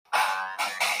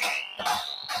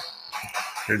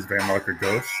is Van Marker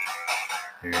Ghost.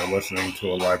 And you're listening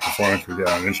to a live performance we did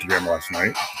on Instagram last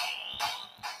night.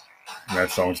 And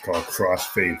that song's called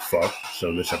Crossfade Fuck,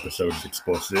 so this episode is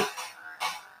explicit.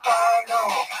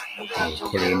 We'll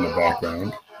put it in the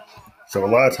background. So a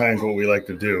lot of times what we like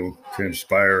to do to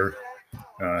inspire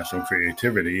some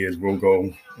creativity is we'll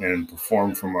go and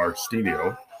perform from our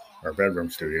studio, our bedroom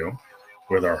studio,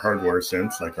 with our hardware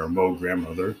synths like our Moog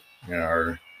Grandmother and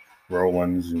our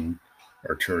Rolands and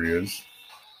Arturias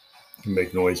and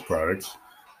make noise products.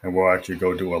 And we'll actually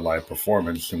go do a live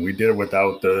performance. And we did it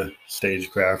without the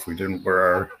stagecraft. We didn't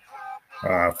wear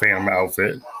our fam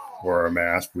outfit or our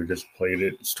mask. We just played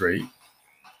it straight.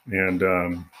 And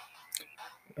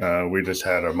we just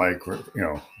had a mic,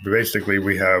 basically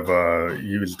we have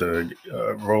used a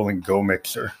Roland Go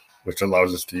mixer, which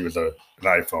allows us to use an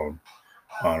iPhone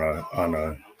on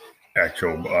a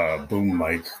actual boom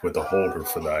mic with a holder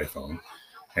for the iPhone,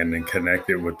 and then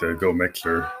connect it with the Go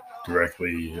mixer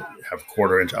directly, have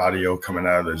 1/4-inch audio coming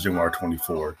out of the Zoom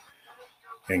R24,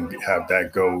 and have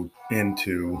that go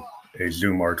into a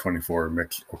Zoom R24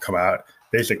 mix, or come out.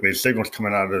 Basically, the signal's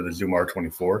coming out of the Zoom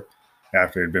R24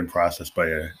 after it had been processed by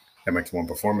a MX1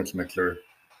 performance mixer.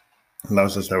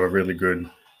 Allows us to have a really good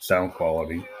sound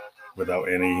quality without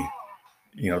any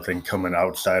thing coming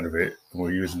outside of it. And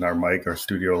we're using our mic, our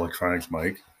Studio Electronics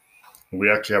mic. And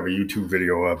we actually have a YouTube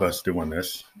video of us doing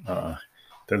this.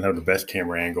 Doesn't have the best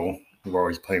camera angle. We're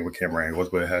always playing with camera angles,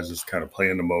 but it has this kind of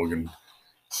playing the Moog and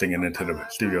singing into the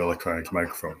Studio Electronics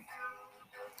microphone.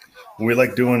 What we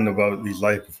like doing about these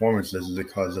live performances is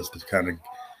it causes us to kind of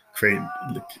create,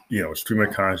 stream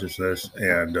of consciousness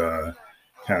and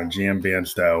kind of jam band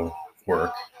style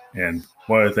work. And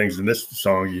one of the things in this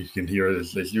song you can hear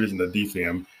is using the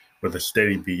DFAM with a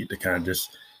steady beat to kind of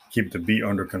just keep the beat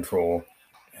under control.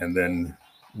 And then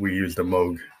we use the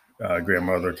Moog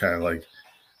Grandmother kind of like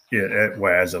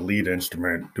as a lead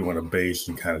instrument, doing a bass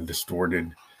and kind of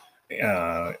distorted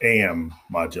AM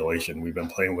modulation. We've been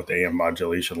playing with AM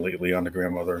modulation lately on the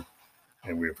Grandmother,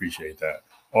 and we appreciate that.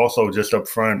 Also, just up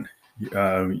front,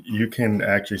 you can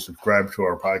actually subscribe to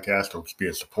our podcast or be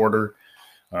a supporter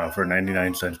for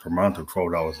 99 cents per month or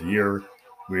 $12 a year.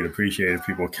 We'd appreciate if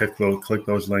people click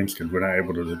those links, because we're not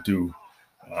able to do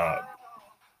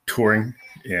touring,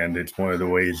 and it's one of the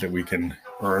ways that we can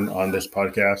earn on this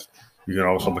podcast. You can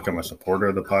also become a supporter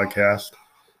of the podcast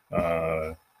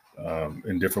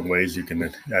in different ways. You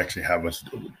can actually have us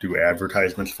do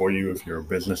advertisements for you if you're a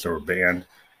business or a band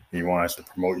and you want us to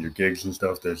promote your gigs and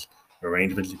stuff. There's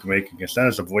arrangements you can make. You can send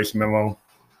us a voice memo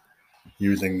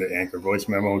using the Anchor voice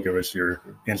memo. Give us your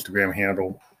Instagram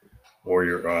handle or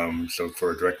your so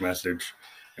for a direct message,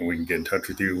 and we can get in touch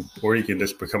with you. Or you can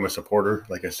just become a supporter.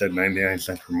 Like I said, 99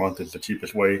 cents per month is the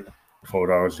cheapest way.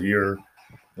 $12 a year,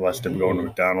 less than going to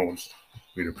McDonald's.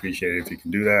 We'd appreciate it if you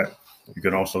can do that. You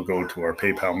can also go to our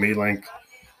PayPal me link,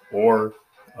 or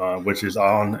which is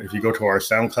on, if you go to our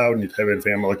SoundCloud and you type in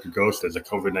Van Marker Ghost, there's a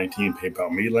COVID-19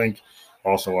 PayPal me link.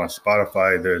 Also on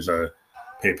Spotify, there's a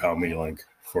PayPal me link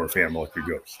for Van Marker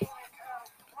Ghost.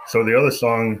 So the other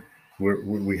song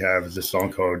we have is this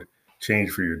song called Change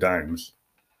for Your Dimes.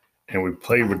 And we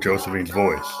played with Josephine's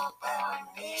voice.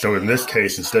 So in this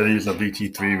case, instead of using a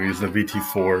VT3, we're using a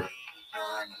VT4.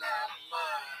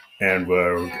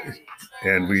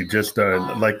 And we just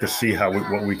like to see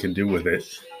what we can do with it.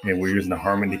 And we're using the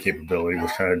harmony capability,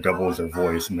 which kind of doubles her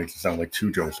voice and makes it sound like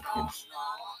two Josephines.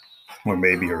 Or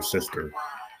maybe her sister,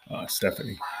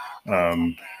 Stephanie.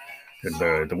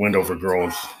 The Wendover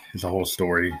Girls is a whole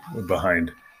story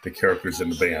behind the characters in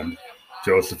the band.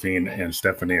 Josephine and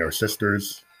Stephanie are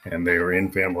sisters, and they are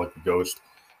in Van Marker Ghost.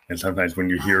 And sometimes when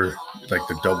you hear like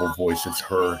the double voice, it's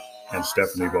her and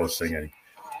Stephanie both singing.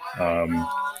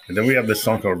 And then we have this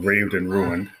song called Raved and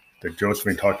Ruined that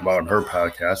Josephine talked about on her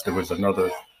podcast. There was another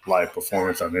live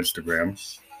performance on Instagram.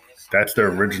 That's the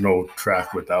original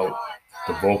track without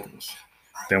the vocals.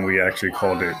 Then we actually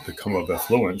called it The Come of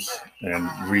Affluence and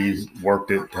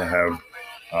reworked it to have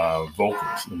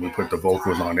vocals. And we put the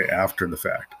vocals on it after the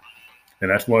fact. And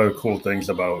that's one of the cool things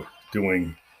about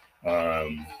doing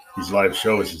these live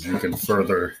shows is you can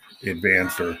further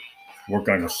advance or work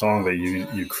on a song that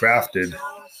you crafted.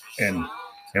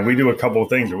 And we do a couple of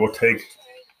things. We'll take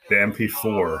the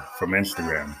MP4 from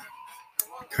Instagram,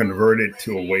 convert it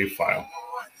to a WAV file,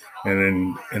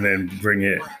 and then bring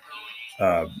it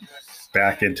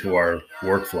back into our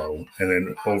workflow and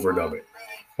then overdub it.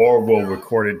 Or we'll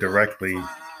record it directly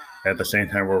at the same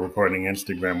time we're recording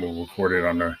Instagram. We'll record it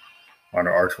on our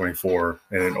R24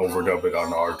 and then overdub it on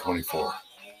the R24.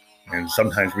 And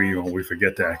sometimes we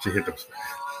forget to actually hit the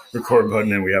record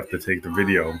button and we have to take the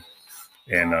video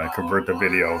and convert the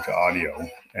video to audio,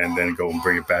 and then go and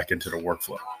bring it back into the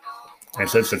workflow. And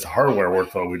since it's a hardware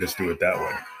workflow, we just do it that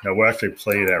way. Now we'll actually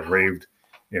play that Raved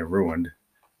and Ruined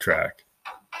track.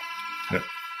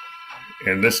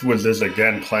 And this was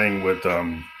again playing with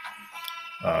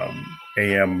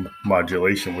AM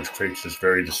modulation, which creates this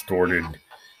very distorted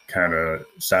kind of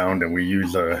sound. And we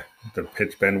use the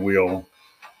pitch bend wheel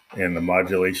and the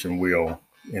modulation wheel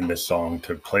in this song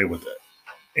to play with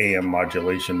AM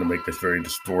modulation to make this very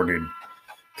distorted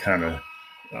kind of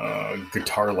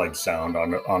guitar-like sound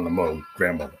on the Moog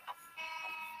grandmother.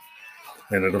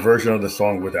 And the version of the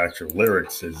song with actual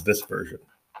lyrics is this version.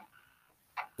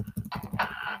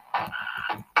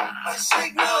 My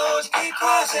signals keep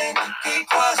crossing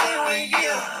with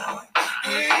you.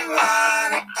 You are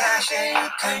the passion, you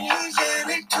can use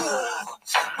any tool.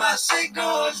 My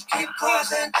signals keep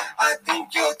crossing, I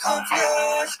think you're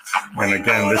confused. And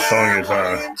again, this song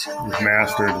is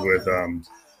mastered with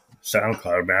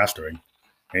SoundCloud mastering.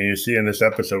 And you see in this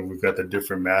episode, we've got the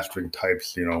different mastering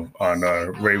types. You know, on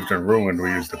Raved and Ruined,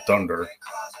 we use the Thunder,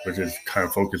 which is kind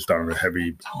of focused on the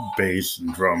heavy bass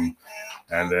and drum.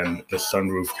 And then the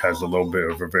Sunroof has a little bit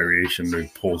of a variation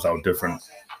that pulls out different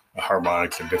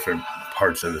harmonics in different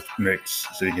parts of the mix.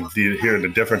 So you can hear the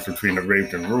difference between the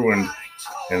Raved and Ruined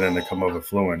and then the Come of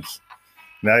Affluence.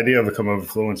 And the idea of the Come of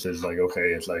Affluence is like, okay,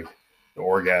 it's like the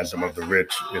orgasm of the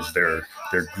rich is their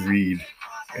greed,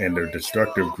 and their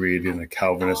destructive greed in a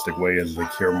Calvinistic way is they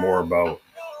care more about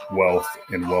wealth,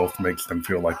 and wealth makes them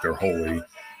feel like they're holy.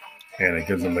 And it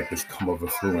gives them like this come of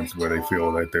affluence where they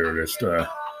feel like they're just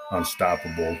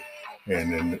unstoppable.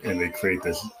 And they create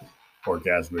this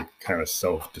orgasmic kind of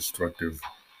self-destructive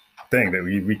thing that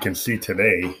we can see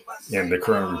today in the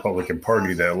current Republican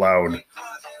Party that allowed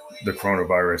the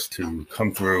coronavirus to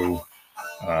come through,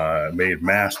 made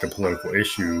mask a political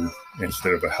issue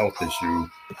instead of a health issue,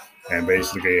 and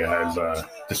basically has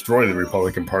destroyed the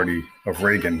Republican Party of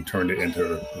Reagan, turned it into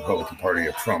the Republican Party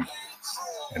of Trump.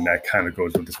 And that kind of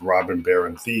goes with this robber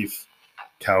baron thief,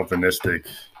 Calvinistic,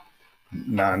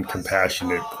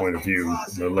 non-compassionate point of view,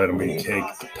 the let them eat cake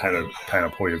kind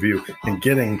of point of view, and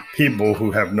getting people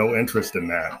who have no interest in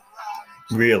that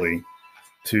really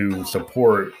to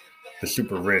support the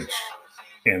super rich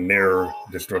and their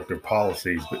destructive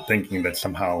policies, but thinking that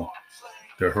somehow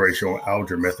the Horatio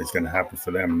Alger myth is going to happen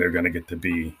for them, and they're going to get to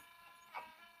be,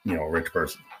 you know, a rich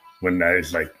person, when that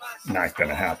is like not going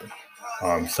to happen.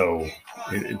 So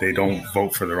they don't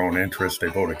vote for their own interest; they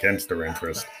vote against their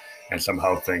interest, and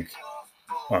somehow think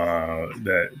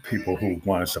that people who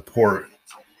want to support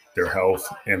their health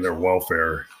and their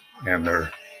welfare and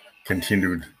their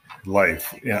continued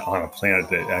life on a planet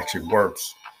that actually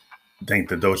works, think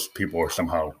that those people are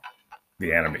somehow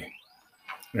the enemy.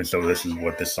 And so this is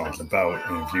what this song's about.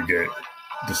 And if you get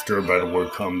disturbed by the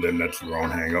word come, then that's your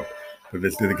own hang up. But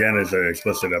this, again, is an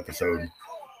explicit episode,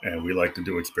 and we like to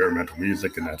do experimental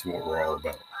music, and that's what we're all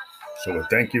about. So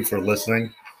thank you for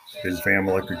listening. This is Van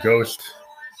Electric Ghost.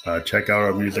 Check out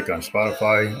our music on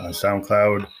Spotify, on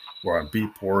SoundCloud. We're on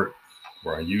Beatport.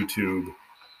 We're on YouTube.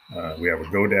 We have a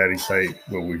GoDaddy site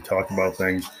where we talk about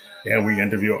things, and we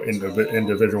interview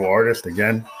individual artists.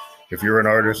 Again, if you're an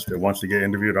artist that wants to get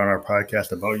interviewed on our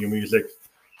podcast about your music,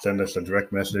 send us a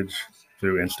direct message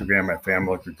through Instagram at Van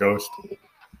Electric Ghost.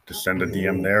 Just send a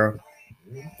DM there.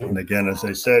 And again, as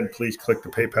I said, please click the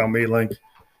PayPal me link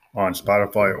on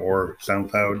Spotify or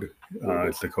SoundCloud.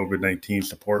 It's the COVID-19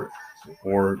 support.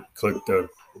 Or click the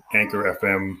Anchor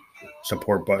FM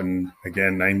support button.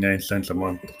 Again, 99 cents a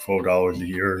month, $12 a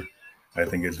year. I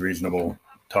think is reasonable.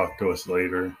 Talk to us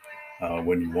later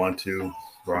when you want to.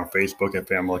 We're on Facebook at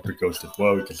Phantom Electric Ghost as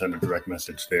well. You can send a direct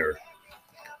message there.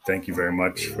 Thank you very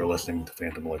much for listening to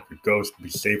Phantom Electric Ghost. Be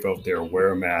safe out there. Wear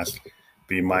a mask.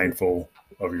 Be mindful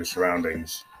of your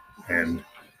surroundings. And,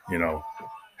 you know,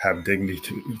 have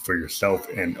dignity for yourself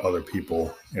and other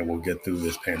people. And we'll get through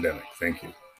this pandemic. Thank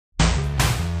you.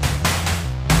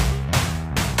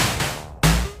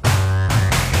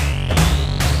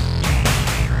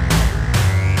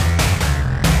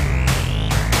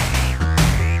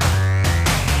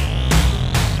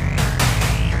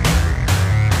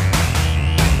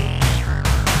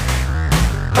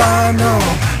 I know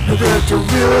that you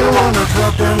really wanna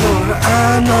drop that load.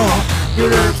 I know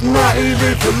that it's not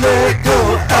easy to let go.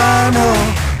 I know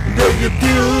that you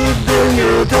do, then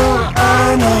you don't.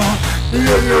 I know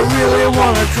that you really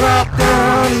wanna drop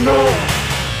down low.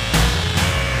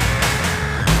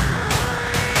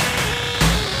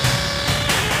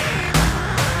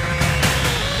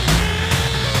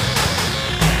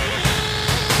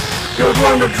 You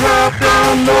wanna drop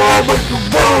down low, but you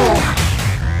won't.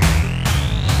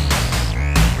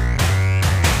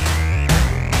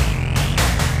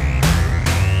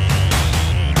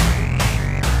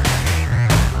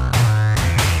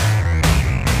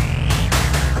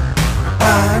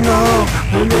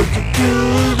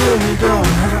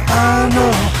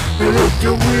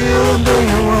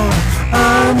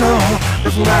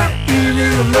 not easy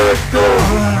to let go.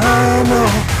 I know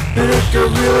that if you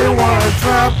really wanna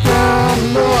drop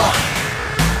down low.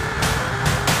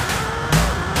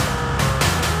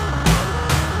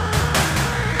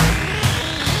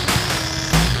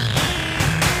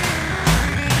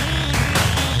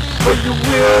 But you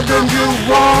will, then you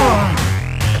won't.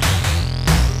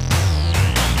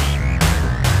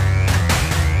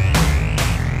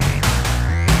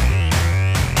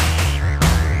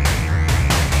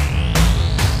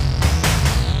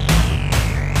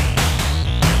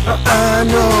 I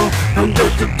know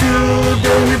that you do,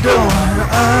 then you don't.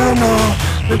 I know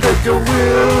that you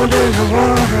will, then you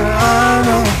won't. I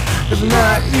know it's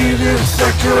not easy to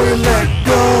sexually let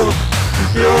go.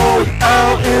 You're always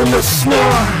out in the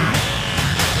snow.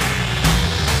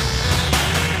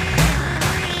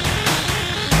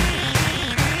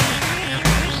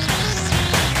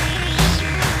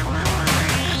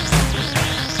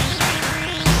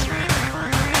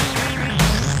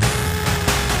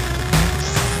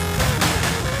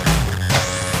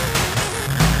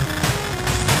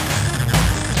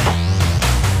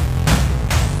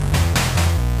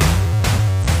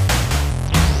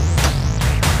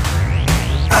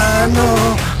 I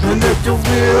know, and if you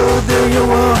will, then you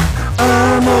won't.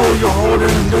 I know you're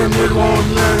holding, then you won't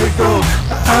let it go.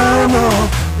 I know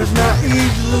it's not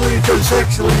easily to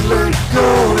sexually let it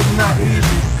go. It's not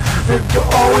easy if you're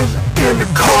always in the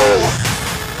cold.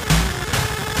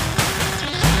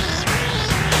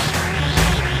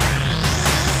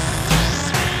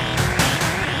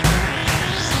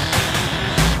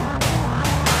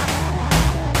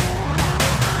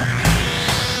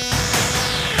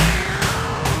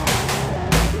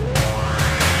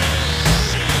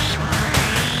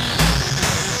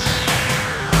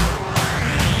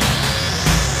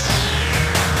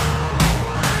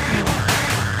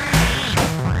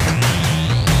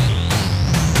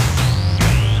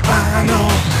 I know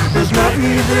it's not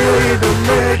easy to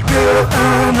let go.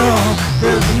 I know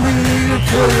it's me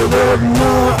till you let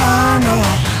know. I know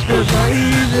it's not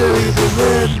easy to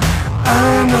let. I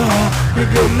know you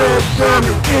get let down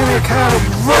to any kind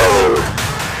of road.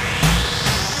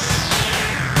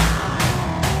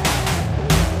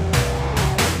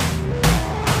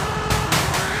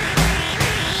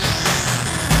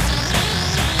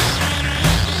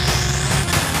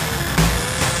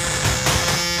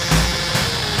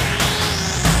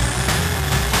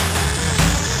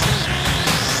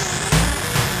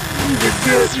 You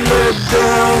get let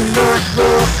down, let go,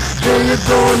 then you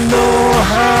don't know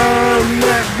how to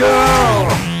let go.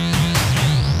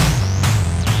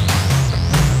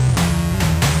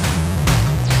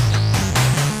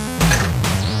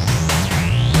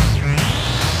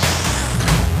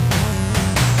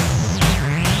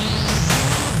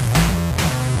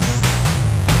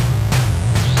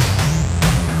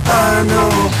 I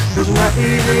know it's not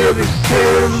easy if you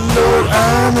can't load.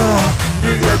 I know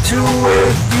you got two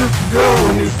ways you can go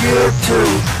when you get to.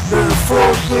 There's a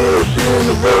forklift in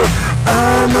the road.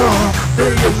 I know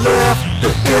that you left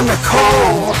it in the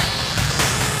cold.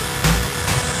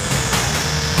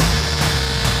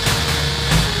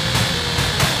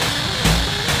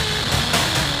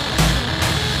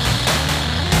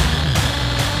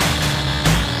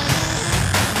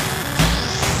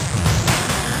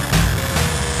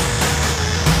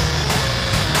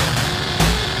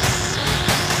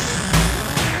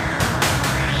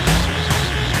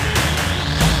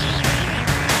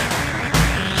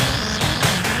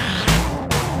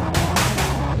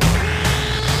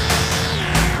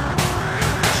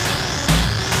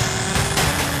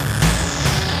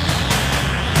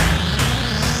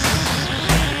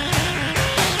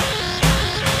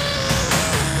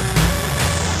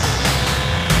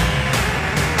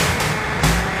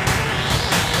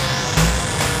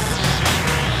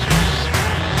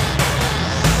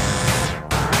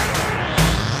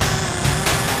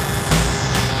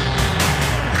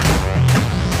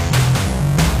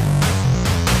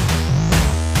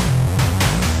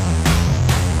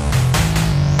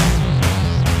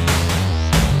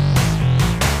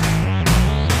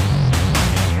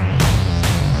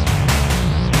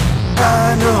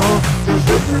 I know it's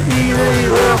easy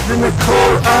left in the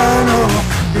cold. I know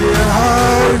you're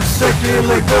hard, sexy,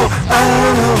 let go. I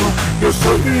know you're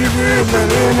so easy,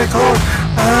 let in the cold.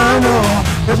 I know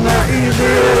it's not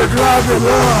easy to drive the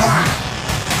love.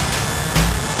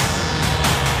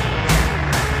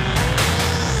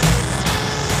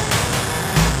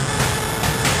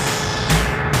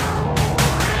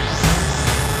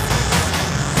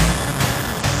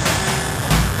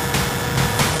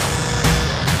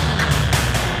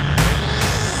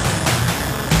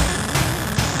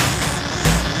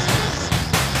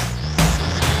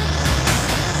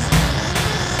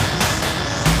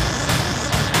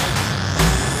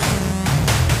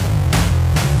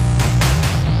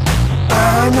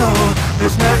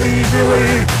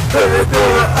 easily let it go.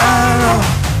 I know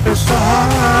it's so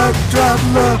hard to drop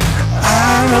love.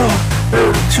 I know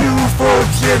there's two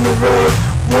forks in the road.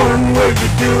 One way you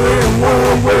do it and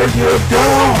one way you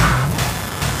don't.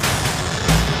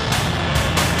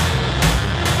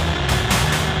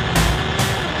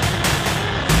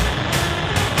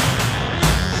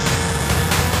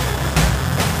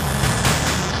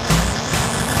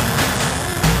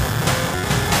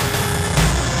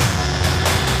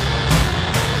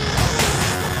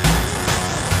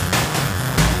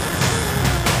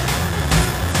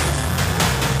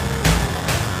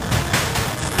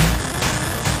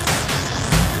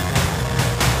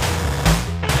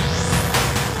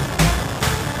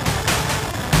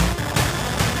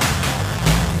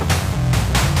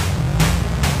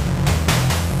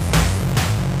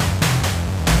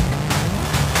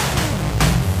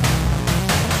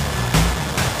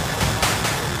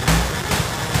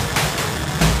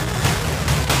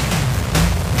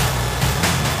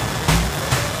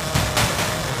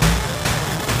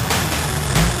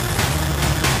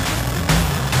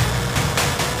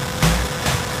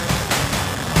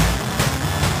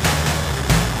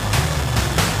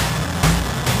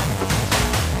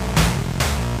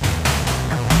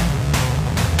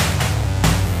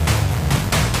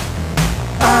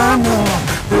 I know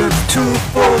there's two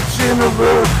forks in the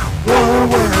road. One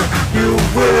where you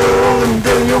will and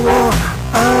then you won't.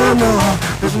 I know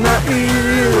it's not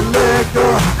easy to let go.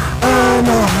 I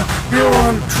know you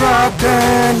want to drop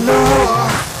down low.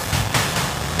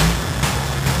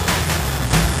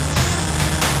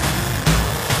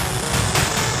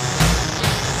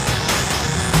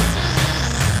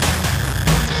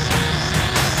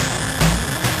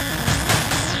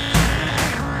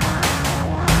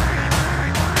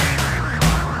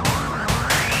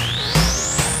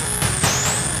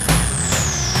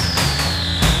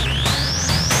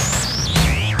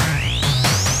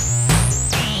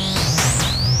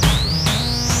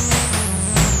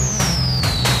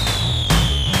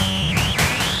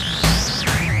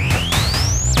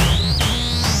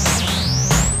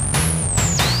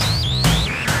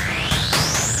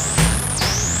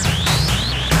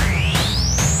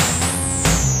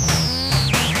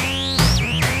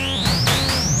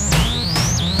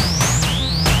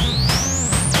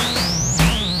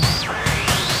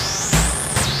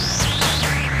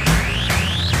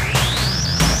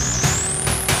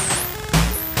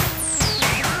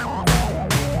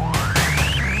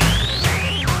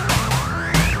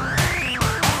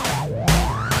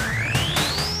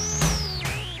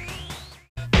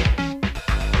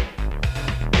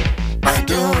 I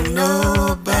don't know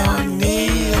about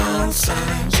neon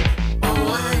signs. Oh,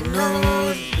 I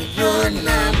know that you're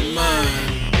not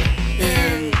mine.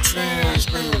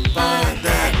 Entranced by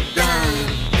that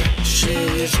dime,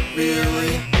 she's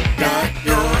really got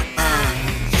your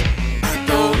eyes. I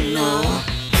don't know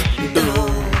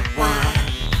why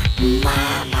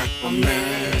my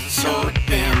microman is so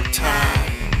damn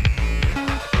tight.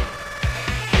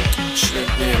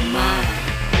 Should be mine.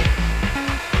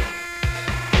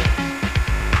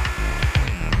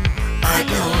 I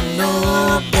don't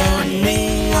know about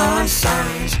neon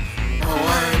signs. Oh,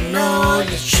 I know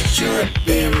that you should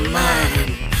be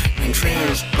mine.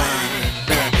 Entranced by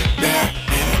that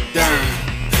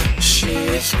dime,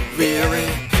 she's really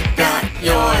got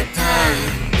your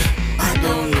time. I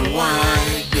don't know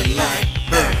why you like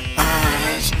her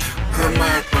eyes. Her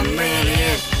microman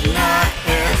is not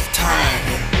as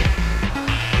tight.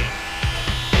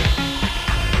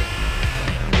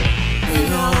 You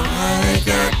know I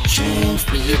got change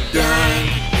for your dime.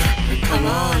 Come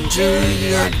on,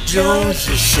 Julia Jones,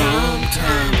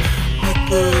 sometime I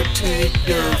could take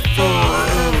you for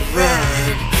a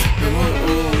ride. And what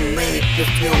will make you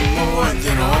feel more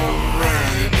than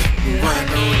alright? Why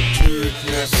don't you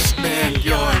just spend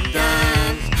your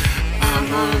dimes? I'm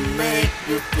gonna make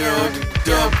you feel the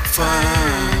dub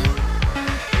fine.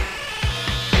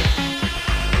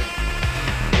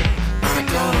 I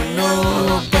don't know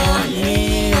about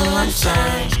neon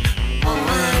signs. All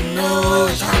I know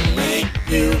is I make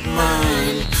you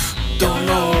mine. Don't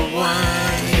know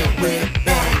why you're with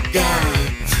that guy.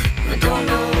 I don't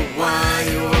know why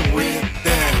you're with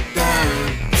that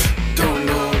dime. Don't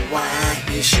know why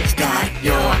she's got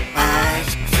your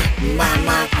eyes. My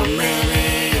microman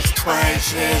is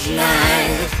twice as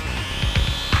nice.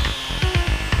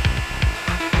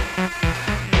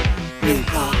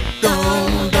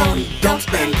 Don't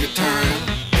spend your time.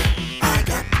 I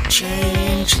got the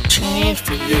change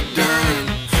for your dime.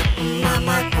 My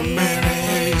microman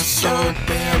is so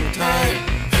damn tight.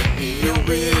 You'll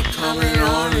be coming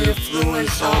on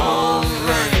influence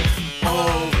alright.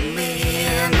 Over me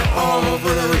and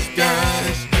over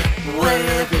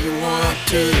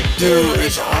do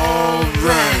is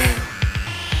alright.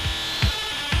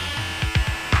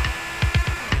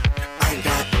 I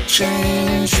got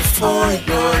change for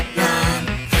your dime.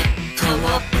 Come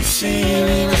up and see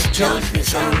me, Miss Johnson,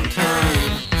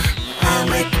 sometime. I'll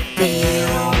make you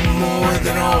feel more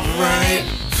than alright.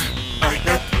 I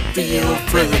got the feel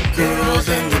for the girls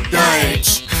and the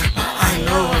diets. I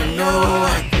know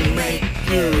I can make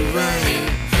you right.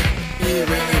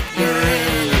 Even if you're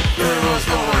in the girls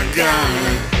or a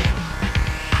guy.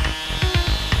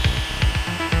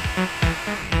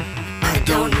 I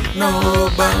don't know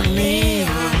about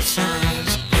neon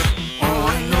signs. All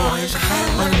I know is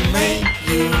how to make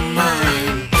you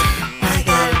mine. I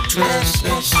got a dress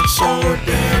that's so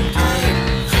damn tight.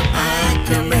 I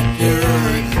can make you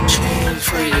change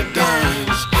for your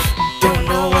dimes. Don't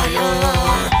know why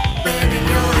you're spending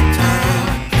your time.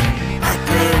 I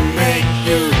could make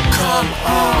you come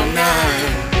all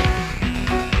night.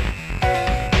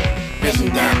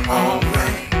 Isn't that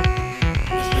alright?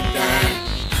 Isn't that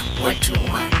what you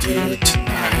want to do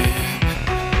tonight?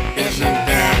 Isn't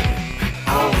that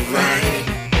alright?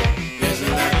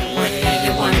 Isn't that the way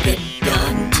you want to get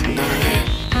done tonight?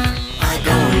 I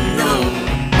don't know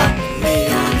about the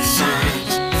neon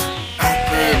signs. I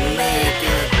could make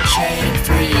a change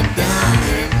for your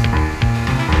dime.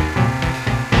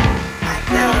 I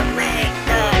could make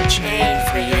a change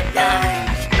for your dime.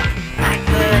 I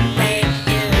could make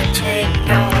you take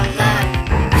your life.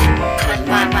 'Cause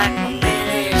my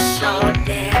microminute is so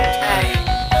damn tight.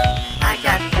 I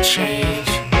got the change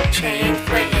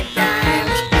for your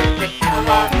dimes. The come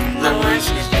off influence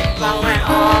is flowing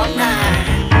all night.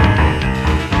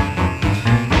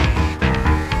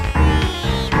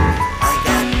 I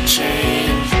got the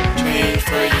change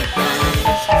for your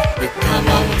dimes. The come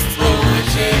off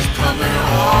influence is coming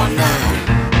all night.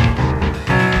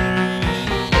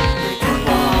 We come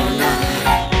all night.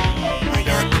 I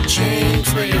got the change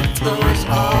for your influence,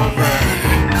 alright.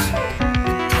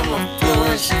 Come on,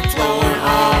 influence is flowing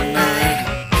all night.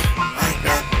 I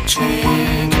got the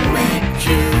change to make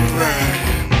you right.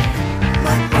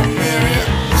 Microminute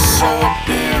is so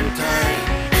damn tight.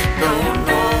 Don't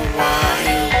know why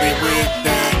you be with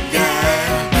that guy,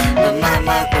 but my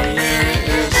microminute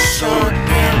is so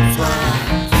damn fly.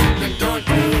 And don't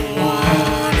you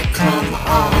wanna come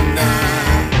all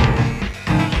night?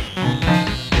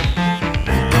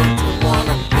 And don't you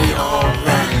wanna be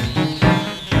alright?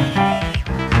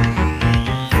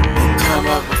 Come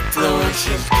up with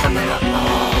influences coming up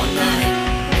all night.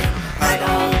 I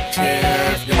don't care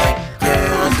if you like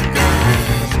girls or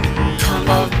guys. Come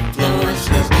up with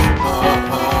influences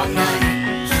all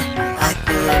night. I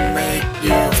could make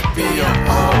you feel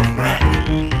alright.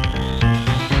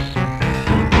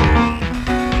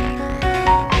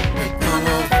 Come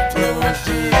up with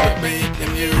influences that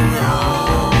making you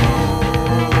alright.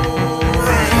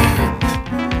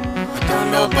 I don't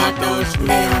know about those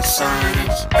neon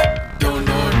signs. Don't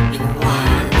know if you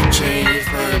want to change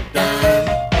for a dime.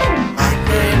 I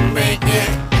could make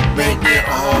it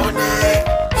all night.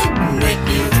 Make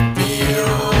you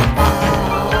feel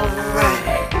alright.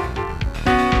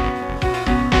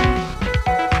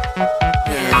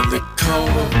 Yeah, the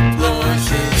come of influence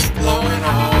is flowing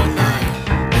all night.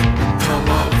 The come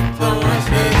of influence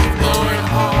is flowing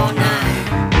all night.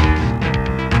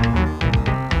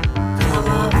 Come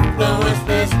of influence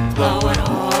is flowing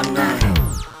all night.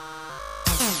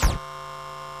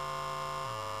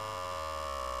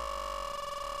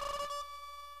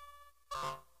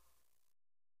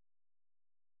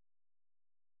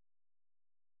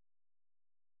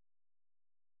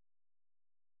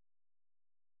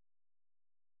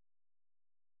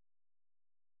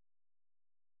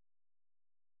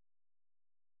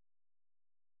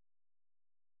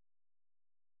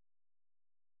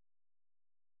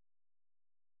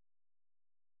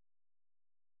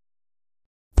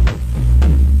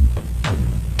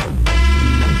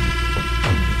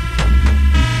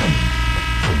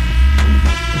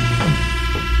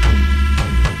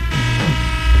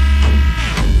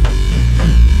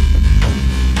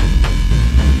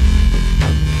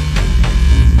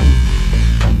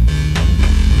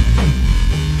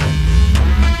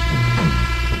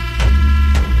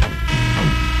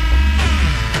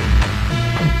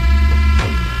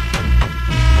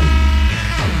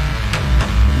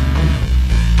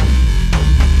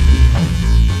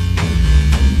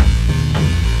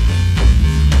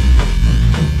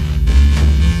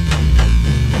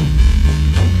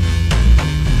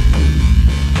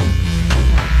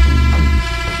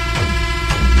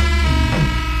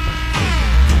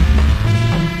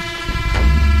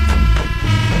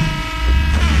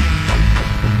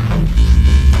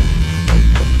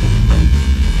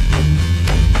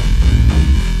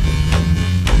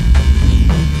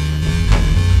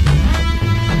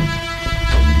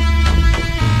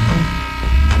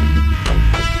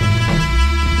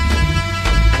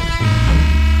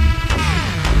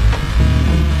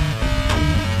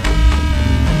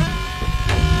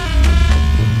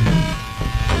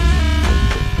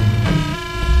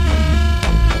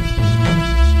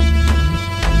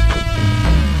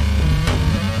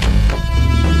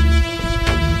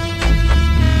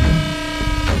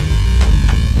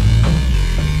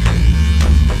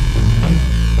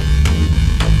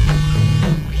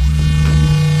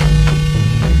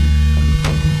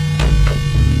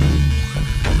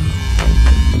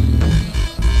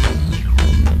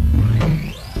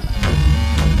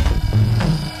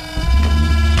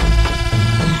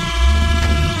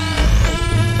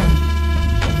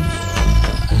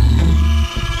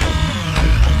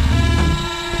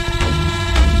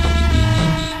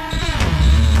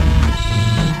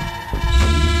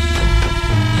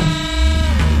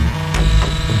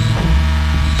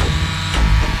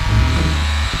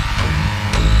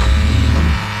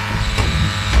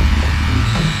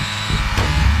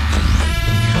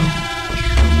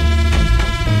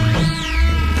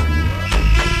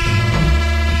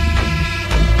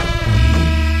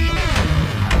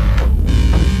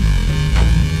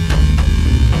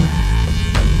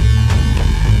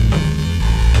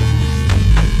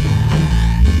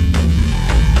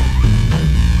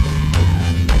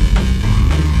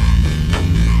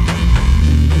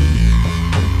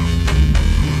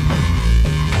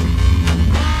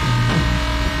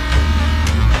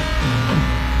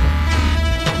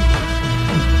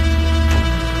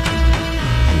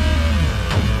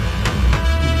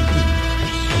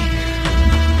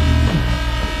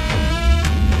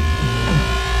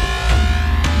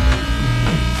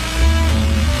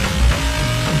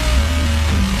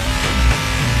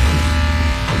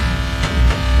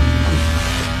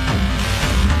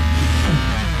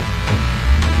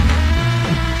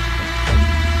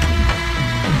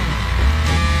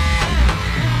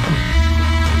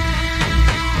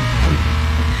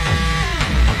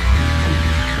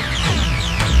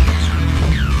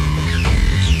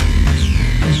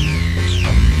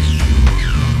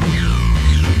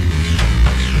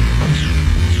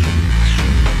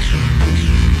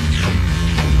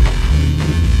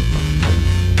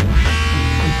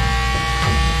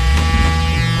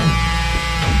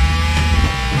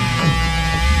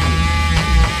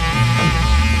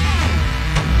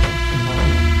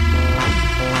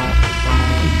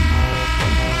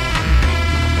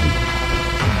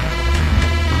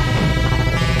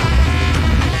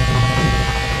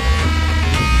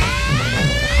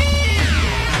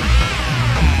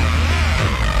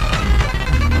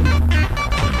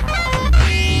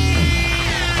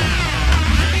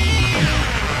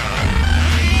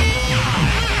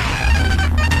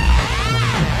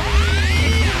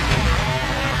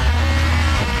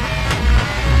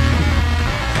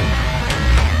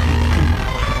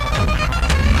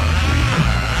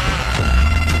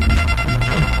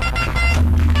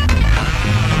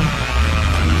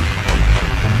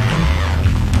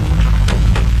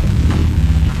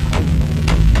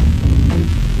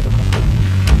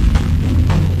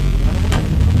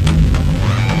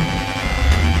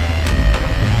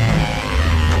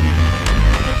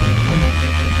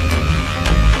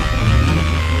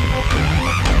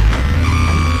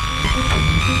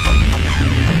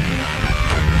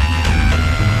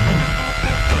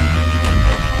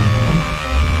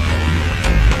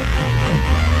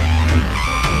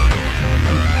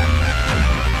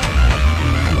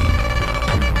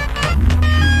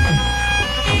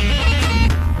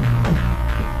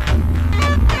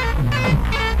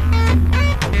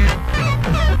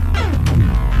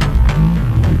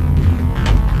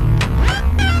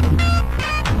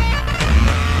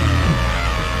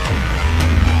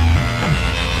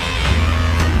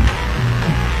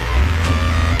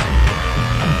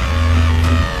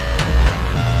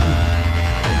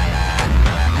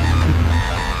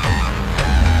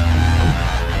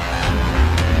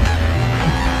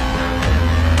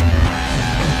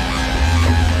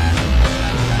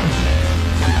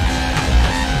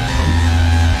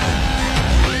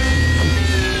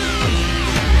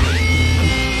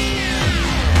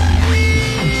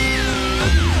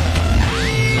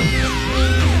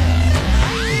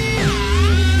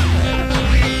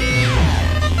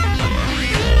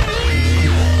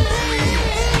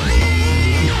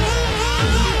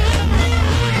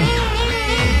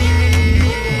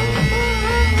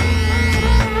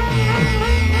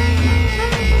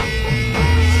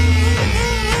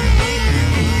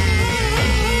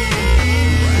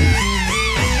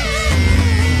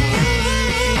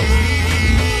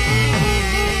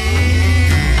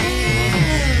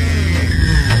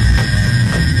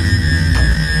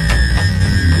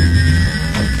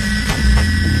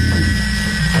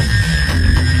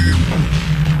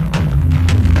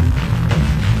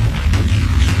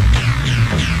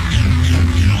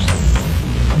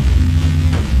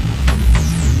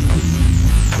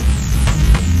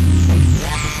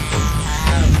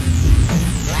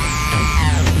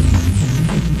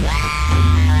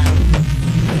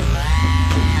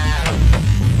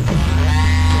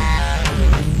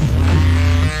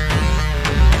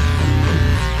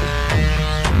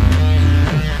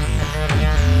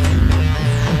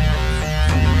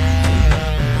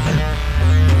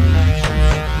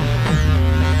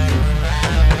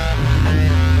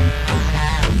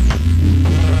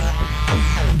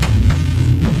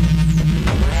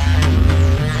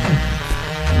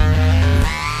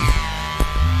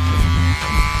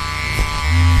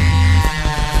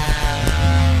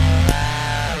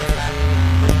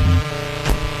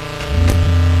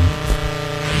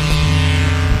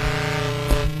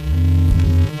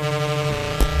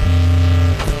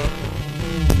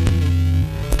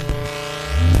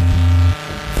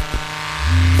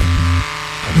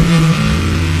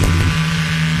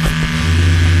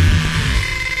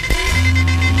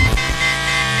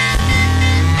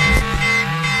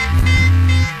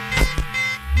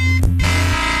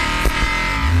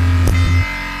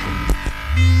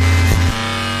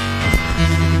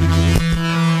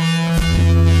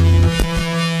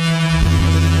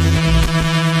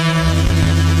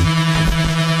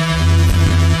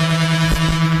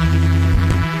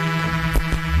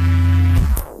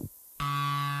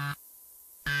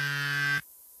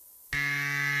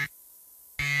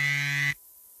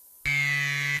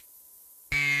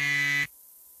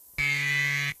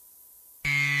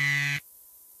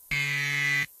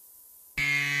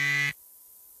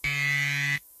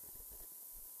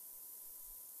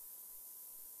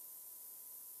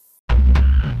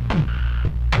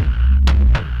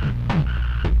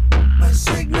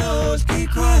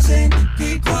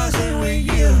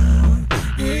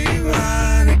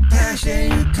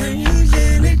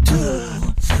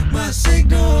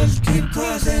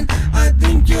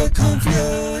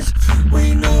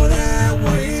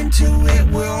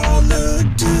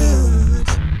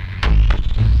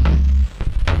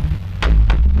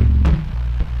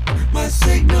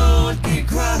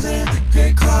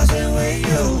 keep crossing with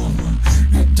you.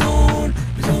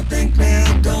 Don't think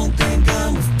man, don't think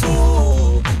I'm a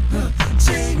fool.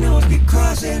 Signals keep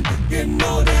crossing, you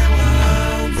know that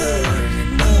I'm good. You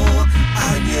know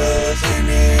I use an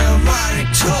erotic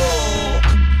tool.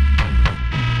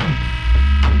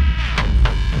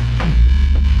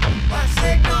 My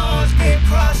signals keep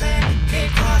crossing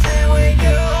with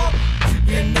you.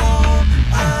 You know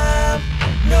I'm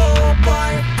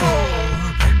nobody fool.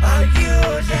 I'll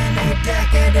use any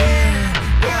decadent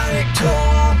erotic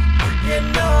tool. You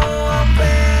know I'm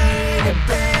ready to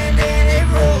bend any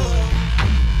rule.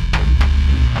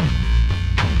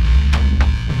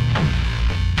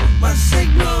 My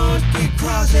signals keep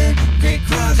crossing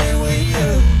with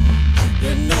you.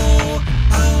 You know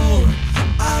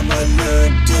I'm a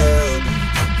little dude.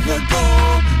 You go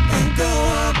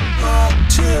up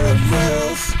to the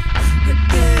roof. The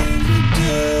things you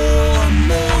do are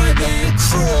more than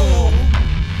cruel.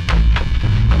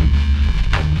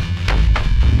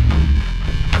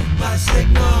 My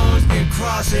signals keep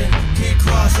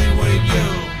crossing with you.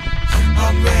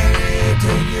 I'm ready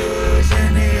to use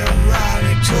any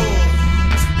erotic tool.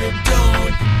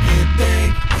 You think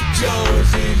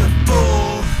Josie's a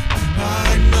fool?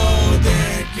 I know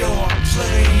that you're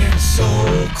playing so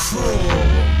cruel.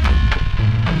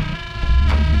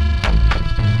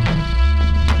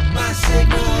 My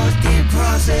signals keep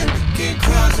crossing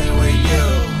with you.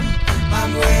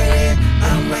 I'm ready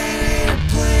to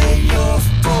play your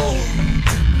fool.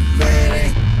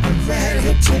 I'm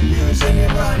ready to use an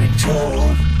erotic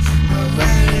tool. I'm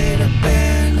ready to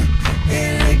bend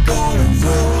any golden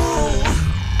rule.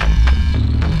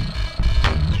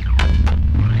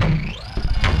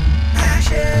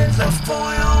 Passions of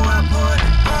foil I put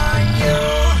on you.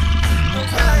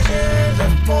 Passions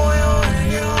of foil and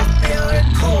you'll feel it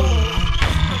cool.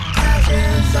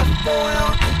 Passions of foil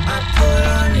I put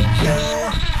on you.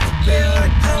 Feel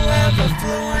it however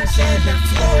influences that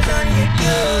flows on you,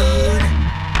 dude.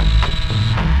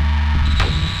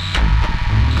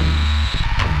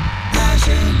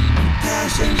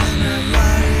 Passion and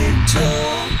erotic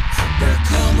tool. There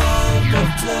come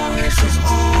overfluences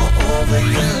all over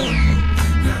you.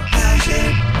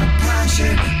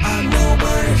 Passion, I'm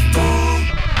nobody's fool.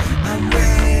 I'm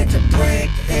ready to break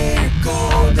a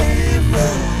golden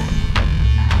rule.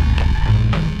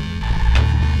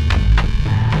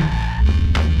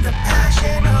 The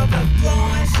passion of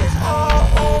influences all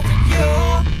over you.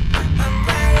 I'm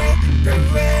ready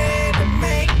to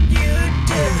make you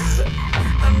do.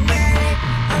 I'm ready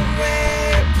to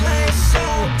play so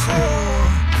cool.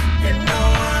 You know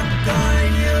I'm gonna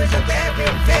use up every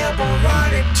available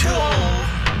erotic tool.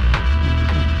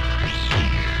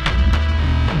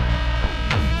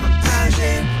 My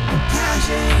passion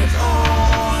is all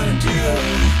on you.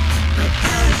 The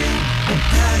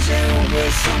passion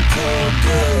with some cool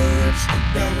dudes.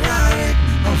 The erotic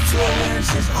influence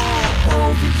is all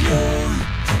over you.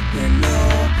 You know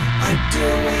I do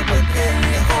it with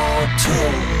any old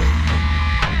tool.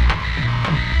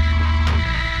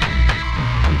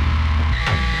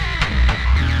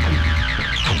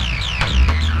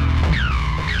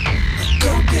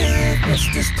 Don't care if it's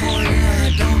discordant, I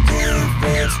don't care if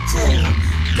it's true.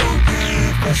 Don't care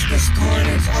if it's discordant,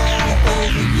 it's all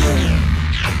over you.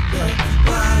 The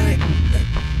erotic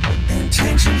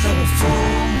intentions of a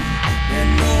fool. You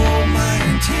know my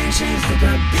intentions are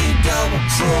gonna be double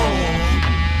true.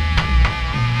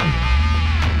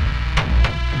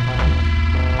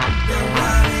 The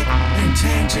erotic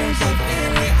intentions of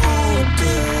any old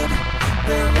dude.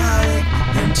 The erotic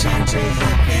intentions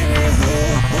of any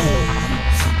hoo-hoo.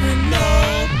 You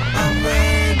know I'm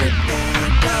ready to be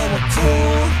double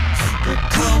cool. The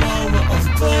come over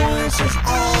influences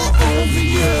all over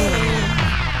you.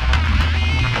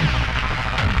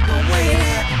 The way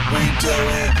that we do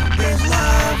it is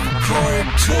live recorded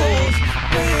tools.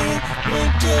 We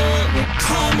do it, we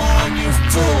come on you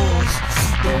fools.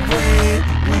 The way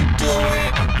we do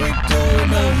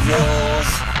no rules.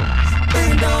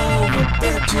 Bend over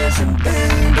bitches and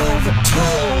bend over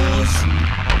toes.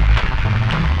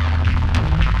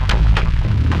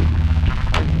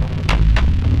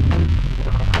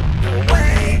 The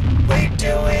way we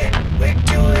do it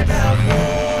without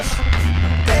rules.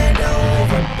 Bend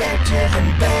over bitches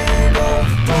and bend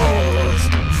over fools.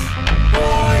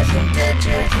 Boys and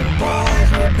bitches and boys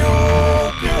with no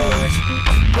good.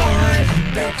 Boys and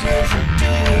bitches and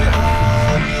do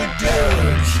all you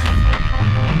dudes.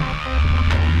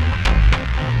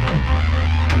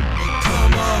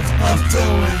 Come off a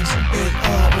fool.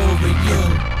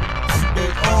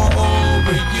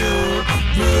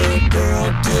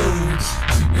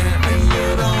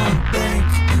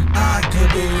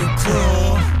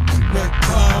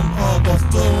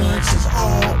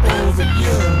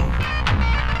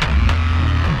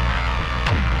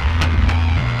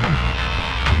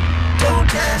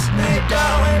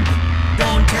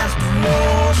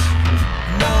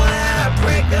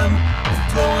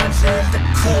 is the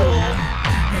cool.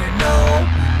 You know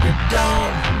you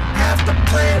don't have to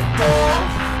play it for,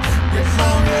 as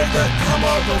long as the come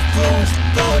of the fluence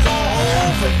goes all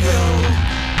over you.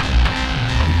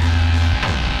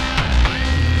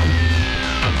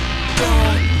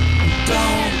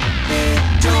 Don't be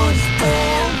George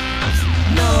Bull.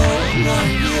 No one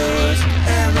used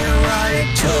every right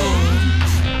tool.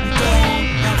 You don't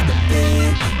have to be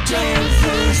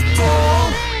Joseph's Bull.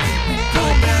 Go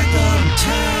back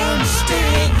uptown,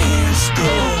 stay in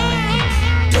school.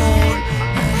 Don't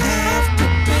have to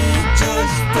be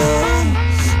George Bull.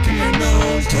 Keep your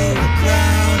nose to the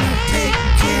ground and take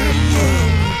care of you.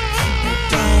 You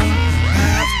don't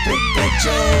have to be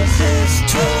Joseph's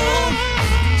tool.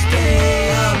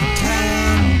 Stay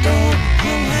uptown, don't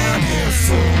come out here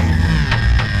fool.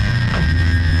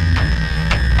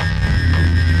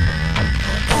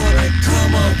 All that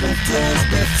come up with blood's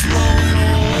been flowing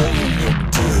all over you,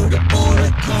 dude. All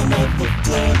that come up with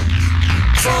blood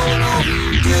flowing over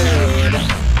you, dude.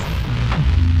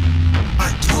 I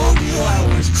told you I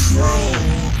was cruel.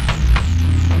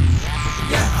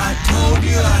 Yeah, I told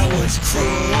you I was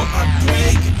cruel. I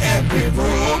break every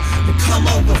rule. The come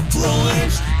of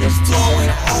affluence is flowing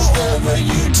all over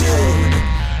you, dude.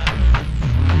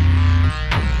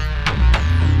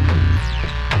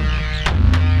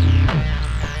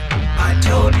 I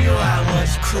told you I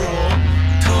was cruel.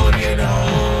 Told you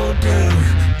no, dude.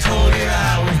 Told you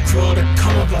I was cruel. The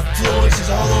come of affluence is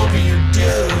all over you,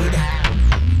 dude.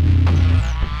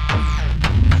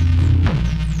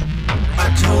 I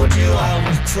told you I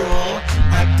was cruel.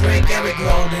 I break every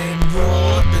golden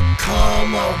rule. The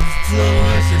calm of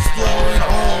fluence is flowing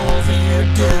all over you,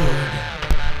 dude.